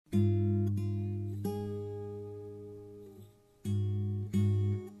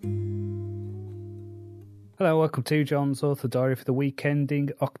Hello, welcome to John's Author Diary for the week ending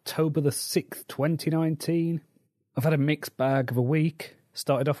October the 6th, 2019. I've had a mixed bag of a week.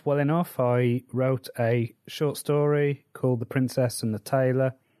 Started off well enough. I wrote a short story called The Princess and the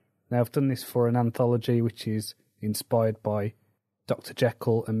Tailor. Now, I've done this for an anthology which is inspired by Dr.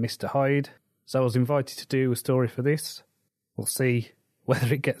 Jekyll and Mr. Hyde. So I was invited to do a story for this. We'll see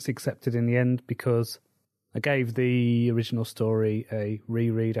whether it gets accepted in the end, because I gave the original story a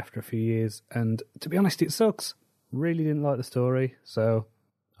reread after a few years, and to be honest, it sucks. Really didn't like the story, so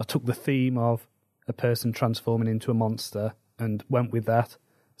I took the theme of a person transforming into a monster and went with that.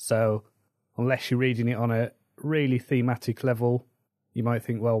 So unless you're reading it on a really thematic level, you might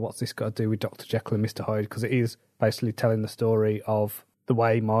think, well, what's this got to do with Dr. Jekyll and Mr. Hyde? Because it is basically telling the story of the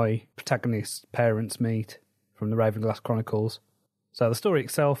way my protagonist's parents meet from the Ravenglass Chronicles. So the story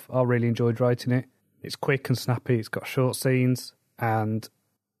itself, I really enjoyed writing it. It's quick and snappy, it's got short scenes, and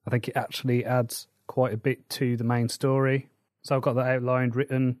I think it actually adds quite a bit to the main story. So I've got that outlined,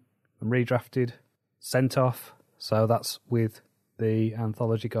 written, and redrafted, sent off. So that's with the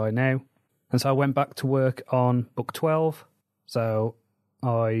anthology guy now. And so I went back to work on book 12. So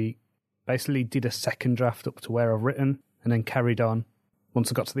I basically did a second draft up to where I've written, and then carried on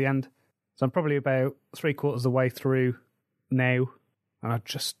once I got to the end. So I'm probably about 3/4 of the way through now. And I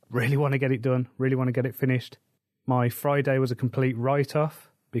just really want to get it done, really want to get it finished. My Friday was a complete write-off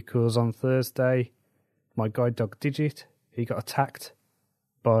because on Thursday, my guide dog Digit, he got attacked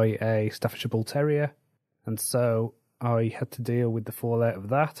by a Staffordshire bull terrier. And so I had to deal with the fallout of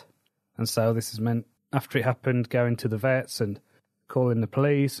that. And so this has meant, after it happened, going to the vets and calling the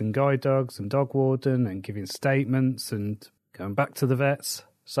police and guide dogs and dog warden and giving statements and going back to the vets.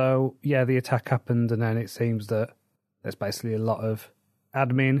 So, yeah, the attack happened, and then it seems that there's basically a lot of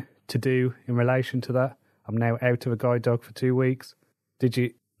admin to do in relation to that. I'm now out of a guide dog for 2 weeks.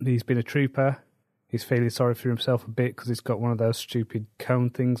 Digit, he's been a trooper. He's feeling sorry for himself a bit because he's got one of those stupid cone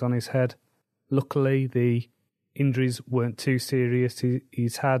things on his head. Luckily, the injuries weren't too serious.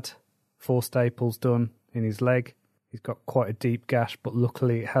 He's had 4 staples done in his leg. He's got quite a deep gash, but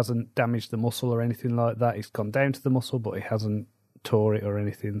luckily it hasn't damaged the muscle or anything like that. It's gone down to the muscle, but it hasn't tore it or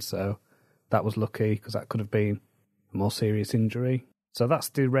anything. So that was lucky, because that could have been a more serious injury. So that's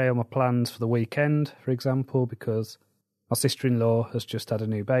derailed my plans for the weekend, for example, because my sister-in-law has just had a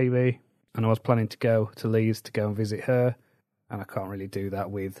new baby, and I was planning to go to Leeds to go and visit her, and I can't really do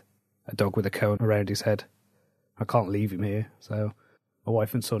that with a dog with a cone around his head. I can't leave him here, so my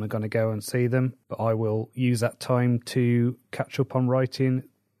wife and son are going to go and see them, but I will use that time to catch up on writing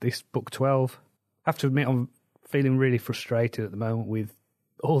this book 12. I have to admit, I'm feeling really frustrated at the moment with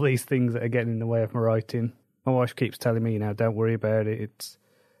all these things that are getting in the way of my writing. My wife keeps telling me, don't worry about it.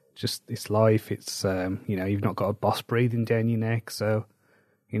 It's life. It's, you've not got a boss breathing down your neck. So,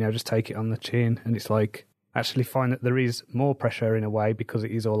 just take it on the chin. And it's like, actually find that there is more pressure in a way because it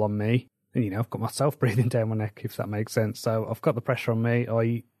is all on me. And, I've got myself breathing down my neck, if that makes sense. So I've got the pressure on me.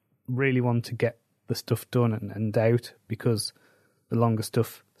 I really want to get the stuff done and out, because the longer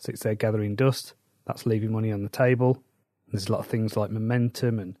stuff sits there gathering dust, that's leaving money on the table. There's a lot of things like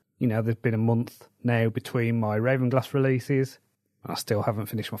momentum, and there's been a month now between my Ravenglass releases, and I still haven't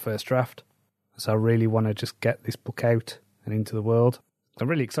finished my first draft. So I really want to just get this book out and into the world. I'm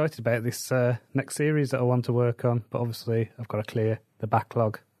really excited about this next series that I want to work on, but obviously I've got to clear the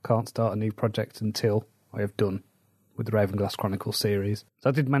backlog. Can't start a new project until I have done with the Ravenglass Chronicles series. So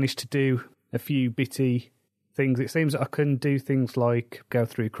I did manage to do a few bitty things. It seems that I can do things like go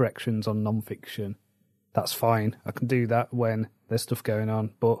through corrections on non-fiction. That's fine. I can do that when there's stuff going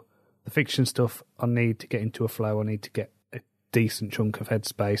on, but the fiction stuff, I need to get into a flow. I need to get a decent chunk of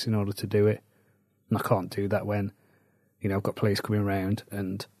headspace in order to do it. And I can't do that when, I've got police coming around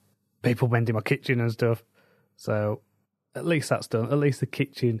and people mending my kitchen and stuff. So at least that's done. At least the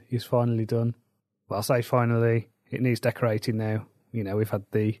kitchen is finally done. Well, I'll say finally, it needs decorating now. We've had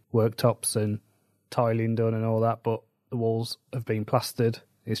the worktops and tiling done and all that, but the walls have been plastered.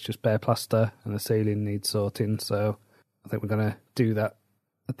 It's just bare plaster, and the ceiling needs sorting. So I think we're going to do that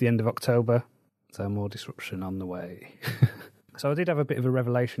at the end of October, so more disruption on the way. So I did have a bit of a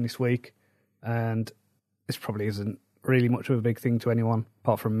revelation this week, and this probably isn't really much of a big thing to anyone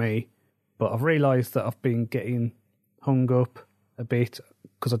apart from me, but I've realised that I've been getting hung up a bit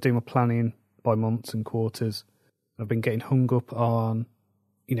because I do my planning by months and quarters. I've been getting hung up on,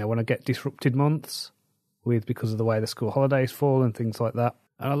 when I get disrupted months because of the way the school holidays fall and things like that.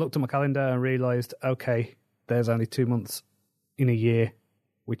 And I looked at my calendar and realised, okay, there's only 2 months in a year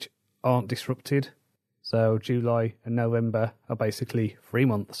which aren't disrupted. So July and November are basically 3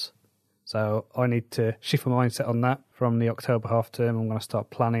 months. So I need to shift my mindset on that from the October half term. I'm going to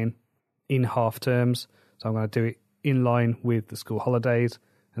start planning in half terms. So I'm going to do it in line with the school holidays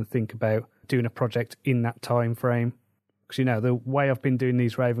and think about doing a project in that time frame. Because, you know, the way I've been doing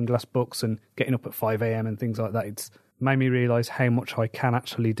these Ravenglass books and getting up at 5 a.m. and things like that, it's made me realise how much I can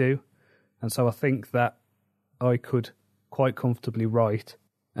actually do. And so I think that I could quite comfortably write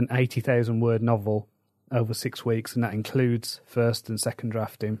an 80,000 word novel over 6 weeks, and that includes first and second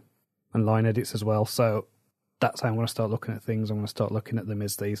drafting and line edits as well. So that's how I'm going to start looking at things. I'm going to start looking at them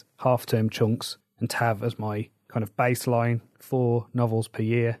as these half-term chunks and to have as my kind of baseline 4 novels per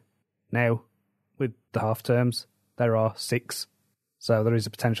year. Now, with the half-terms, there are 6. So there is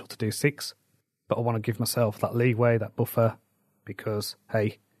a potential to do 6. But I want to give myself that leeway, that buffer, because,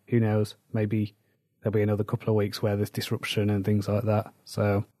 hey, who knows, maybe there'll be another couple of weeks where there's disruption and things like that.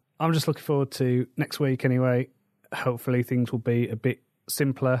 So I'm just looking forward to next week anyway. Hopefully things will be a bit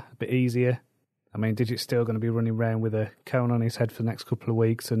simpler, a bit easier. I mean, Digit's still going to be running around with a cone on his head for the next couple of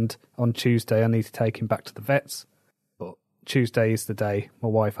weeks, and on Tuesday I need to take him back to the vets. But Tuesday is the day my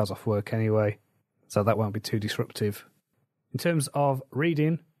wife has off work anyway, so that won't be too disruptive. In terms of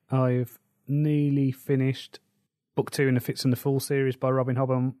reading, I've nearly finished Book 2 in the Fits and the Fool series by Robin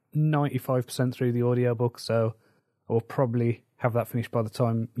Hobb. I'm 95% through the audiobook, so I will probably have that finished by the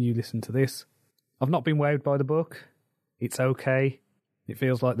time you listen to this. I've not been wowed by the book. It's okay. It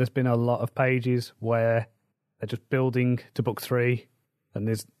feels like there's been a lot of pages where they're just building to Book 3 and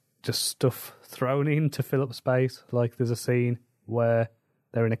there's just stuff thrown in to fill up space. Like there's a scene where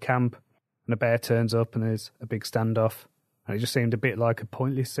they're in a camp and a bear turns up and there's a big standoff. And it just seemed a bit like a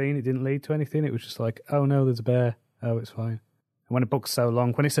pointless scene. It didn't lead to anything. It was just like, oh no, there's a bear. Oh, it's fine. And when a book's so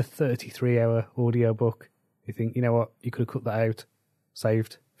long, when it's a 33-hour audiobook, you think, you know what, you could have cut that out,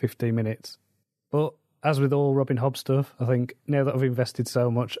 saved 15 minutes. But as with all Robin Hobb stuff, I think now that I've invested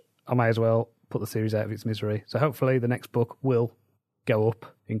so much, I may as well put the series out of its misery. So hopefully the next book will go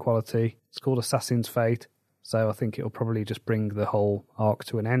up in quality. It's called Assassin's Fate, so I think it'll probably just bring the whole arc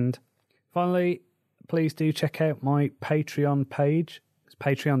to an end. Finally, please do check out my Patreon page. It's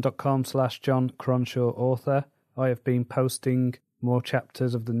patreon.com/John Cronshaw author. I have been posting more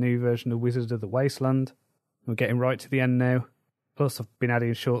chapters of the new version of Wizards of the Wasteland. We're getting right to the end now. Plus, I've been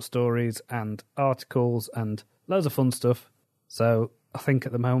adding short stories and articles and loads of fun stuff. So I think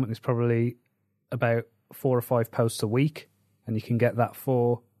at the moment it's probably about 4 or 5 posts a week, and you can get that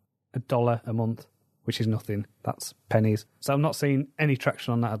for $1 a month, which is nothing. That's pennies. So I'm not seeing any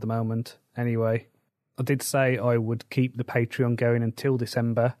traction on that at the moment. Anyway, I did say I would keep the Patreon going until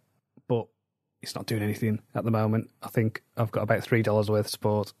December, but it's not doing anything at the moment. I think I've got about $3 worth of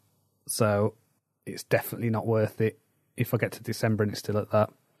support, so it's definitely not worth it if I get to December and it's still at that.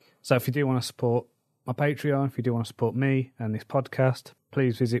 So if you do want to support my Patreon, if you do want to support me and this podcast,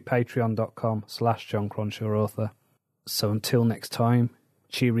 please visit patreon.com/John Cronshaw author. So until next time,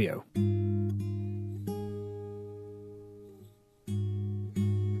 cheerio.